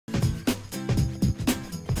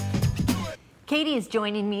Katie is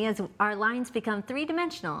joining me as our lines become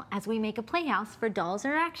three-dimensional as we make a playhouse for dolls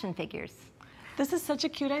or action figures. This is such a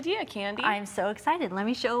cute idea, Candie. I'm so excited. Let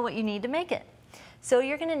me show what you need to make it. So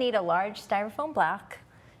you're going to need a large styrofoam block,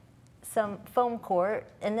 some foam core,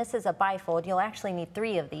 and this is a bifold. You'll actually need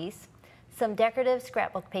 3 of these. Some decorative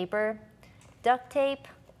scrapbook paper, duct tape,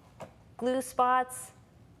 glue spots,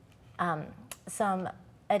 some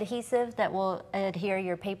adhesive that will adhere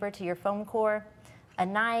your paper to your foam core, a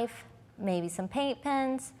knife, maybe some paint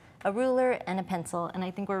pens, a ruler, and a pencil, and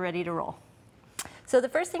I think we're ready to roll. So the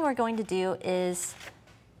first thing we're going to do is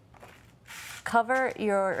cut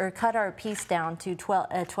our piece down to a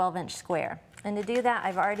 12-inch square. And to do that,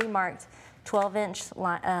 I've already marked 12-inch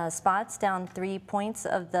spots down 3 points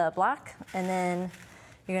of the block, and then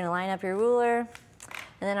you're going to line up your ruler, and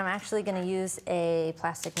then I'm actually going to use a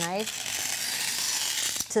plastic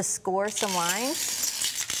knife to score some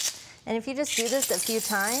lines. And if you just do this a few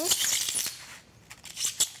times,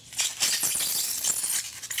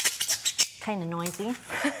 kind of noisy,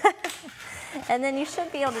 and then you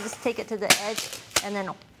should be able to just take it to the edge, and then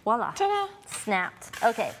voila, snapped.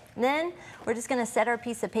 Okay, then we're just going to set our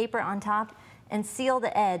piece of paper on top and seal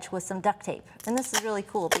the edge with some duct tape. And this is really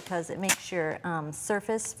cool because it makes your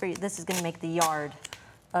surface for you, this is going to make the yard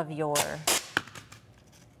of your,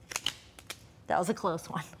 that was a close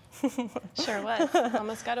one. Sure was.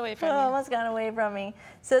 Almost got away from you. Almost got away from me.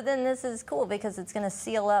 So then this is cool because it's going to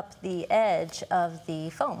seal up the edge of the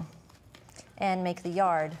foam and make the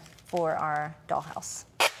yard for our dollhouse.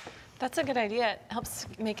 That's a good idea. It helps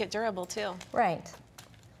make it durable too. Right.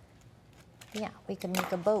 Yeah, we could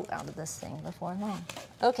make a boat out of this thing before long.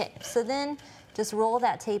 Okay, so then just roll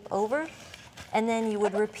that tape over, and then you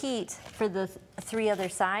would repeat for the 3 other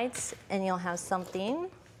sides, and you'll have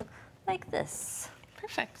something like this.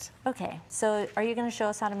 Perfect. Okay, so are you going to show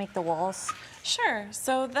us how to make the walls? Sure.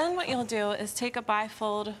 So then what you'll do is take a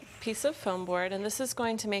bifold piece of foam board, and this is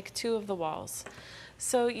going to make 2 of the walls.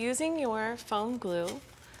 So using your foam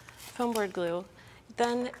board glue,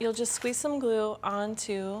 then you'll just squeeze some glue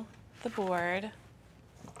onto the board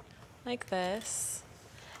like this.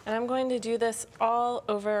 And I'm going to do this all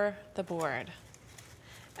over the board.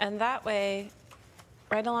 And that way,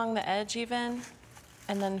 right along the edge even,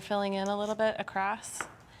 and then filling in a little bit across.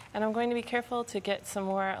 And I'm going to be careful to get some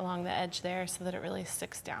more along the edge there so that it really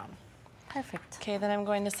sticks down. Perfect. Okay, then I'm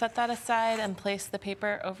going to set that aside and place the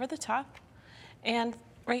paper over the top. And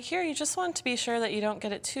right here, you just want to be sure that you don't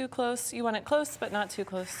get it too close. You want it close, but not too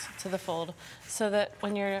close to the fold, so that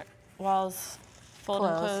when your walls fold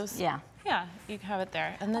and close, yeah, you have it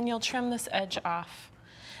there. And then you'll trim this edge off.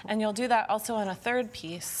 And you'll do that also on a 3rd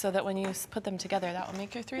piece, so that when you put them together, that will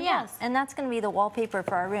make your 3 walls. Yes, and that's going to be the wallpaper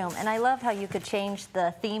for our room. And I love how you could change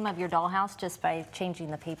the theme of your dollhouse just by changing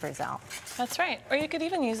the papers out. That's right. Or you could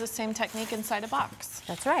even use the same technique inside a box.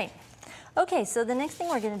 That's right. Okay, so the next thing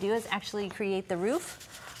we're going to do is actually create the roof.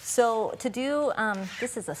 So to do,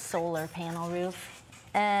 this is a solar panel roof.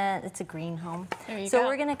 It's a green home. There you so go.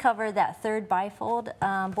 We're going to cover that 3rd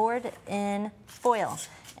bifold board in foil.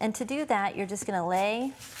 And to do that, you're just going to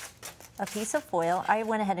lay a piece of foil. I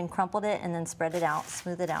went ahead and crumpled it and then spread it out,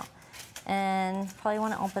 smooth it out. And probably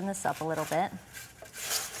want to open this up a little bit.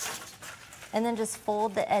 And then just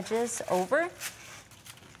fold the edges over.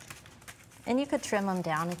 And you could trim them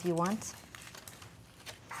down if you want.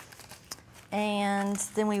 And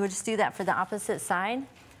then we would just do that for the opposite side.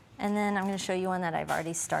 And then I'm going to show you one that I've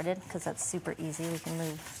already started because that's super easy. We can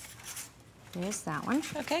use that one.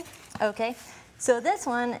 Okay. Okay. So this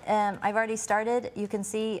one, I've already started. You can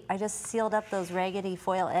see I just sealed up those raggedy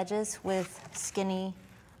foil edges with skinny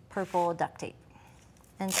purple duct tape.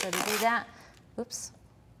 And so to do that, oops,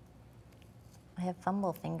 I have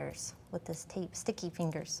fumble fingers with this tape, sticky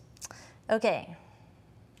fingers. Okay.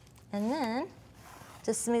 And then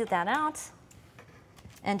just smooth that out.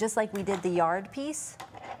 And just like we did the yard piece,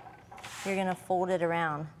 you're going to fold it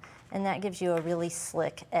around. And that gives you a really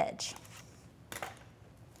slick edge.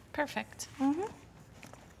 Perfect. Mm-hmm.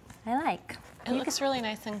 I like. It looks really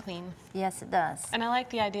nice and clean. Yes, it does. And I like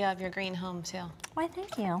the idea of your green home too. Why,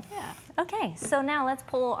 thank you. Yeah. Okay, so now let's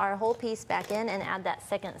pull our whole piece back in and add that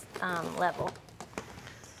 2nd level.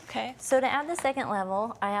 Okay. So to add the 2nd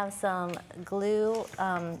level, I have some glue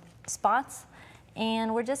spots,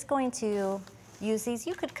 and we're just going to use these.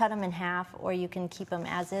 You could cut them in half, or you can keep them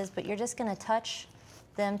as is, but you're just going to touch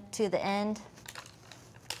them to the end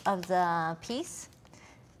of the piece.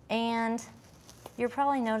 And you're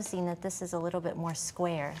probably noticing that this is a little bit more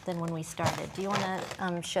square than when we started. Do you want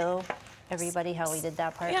to show everybody how we did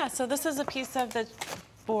that part? Yeah, so this is a piece of the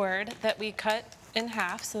board that we cut in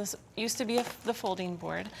half, so this used to be the folding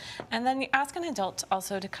board. And then you ask an adult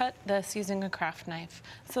also to cut this using a craft knife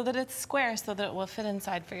so that it's square so that it will fit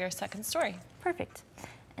inside for your second story. Perfect.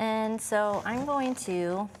 And so I'm going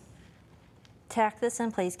to tack this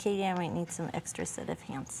in place. Katie, I might need some extra set of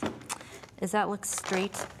hands. Does that look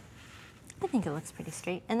straight? I think it looks pretty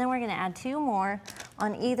straight. And then we're gonna add 2 more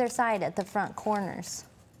on either side at the front corners.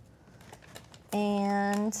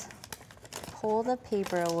 And pull the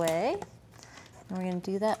paper away. And we're gonna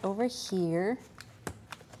do that over here.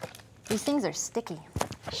 These things are sticky.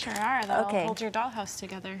 Sure are, that'll hold your dollhouse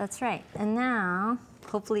together. That's right. And now,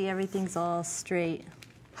 hopefully everything's all straight.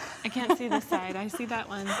 I can't see this side, I see that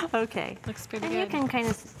one. Okay. Looks pretty and good. You can kind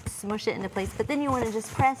of smush it into place, but then you want to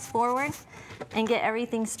just press forward and get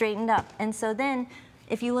everything straightened up. And so then,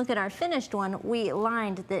 if you look at our finished one, we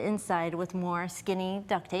lined the inside with more skinny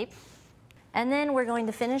duct tape. And then we're going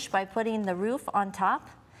to finish by putting the roof on top.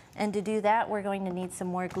 And to do that, we're going to need some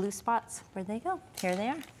more glue spots. Where'd they go? Here they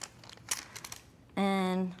are.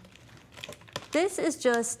 And this is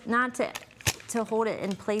just not to hold it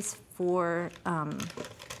in place for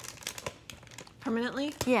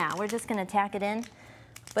permanently? Yeah, we're just gonna tack it in.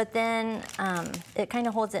 But then it kind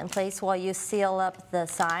of holds it in place while you seal up the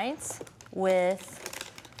sides with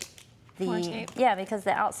more tape. Yeah, because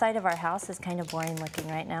the outside of our house is kind of boring looking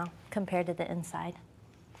right now compared to the inside,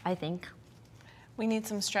 I think. We need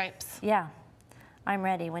some stripes. Yeah, I'm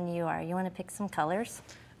ready when you are. You want to pick some colors?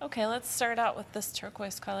 Okay, let's start out with this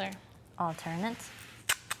turquoise color. Alternate.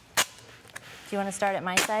 Do you want to start at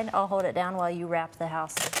my side? I'll hold it down while you wrap the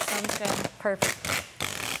house. Sounds good. Perfect.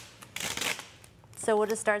 So we'll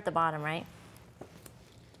just start at the bottom, right?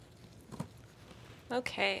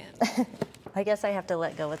 Okay. I guess I have to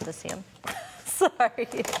let go with this hand. Sorry.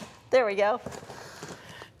 There we go.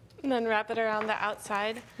 And then wrap it around the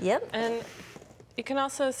outside. Yep. And you can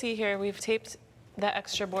also see here we've taped the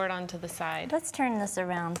extra board onto the side. Let's turn this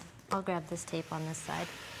around. I'll grab this tape on this side.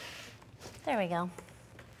 There we go.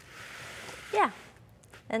 Yeah.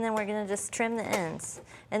 And then we're gonna just trim the ends.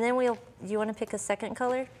 And then do you wanna pick a second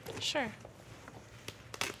color? Sure.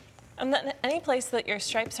 And then any place that your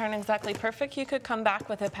stripes aren't exactly perfect, you could come back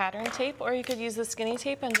with a pattern tape, or you could use the skinny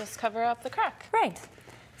tape and just cover up the crack. Right.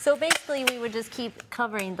 So basically we would just keep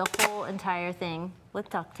covering the whole entire thing with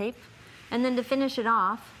duct tape. And then to finish it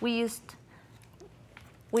off, we used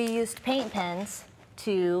paint pens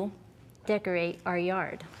to decorate our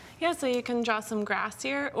yard. Yeah, so you can draw some grass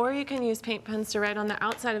here, or you can use paint pens to write on the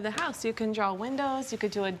outside of the house. You can draw windows, you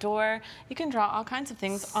could do a door, you can draw all kinds of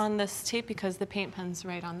things on this tape because the paint pen's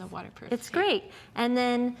right on the waterproof It's tape. great. And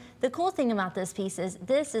then the cool thing about this piece is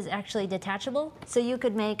this is actually detachable, so you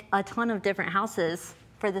could make a ton of different houses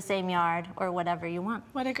for the same yard or whatever you want.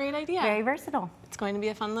 What a great idea. Very versatile. It's going to be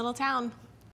a fun little town.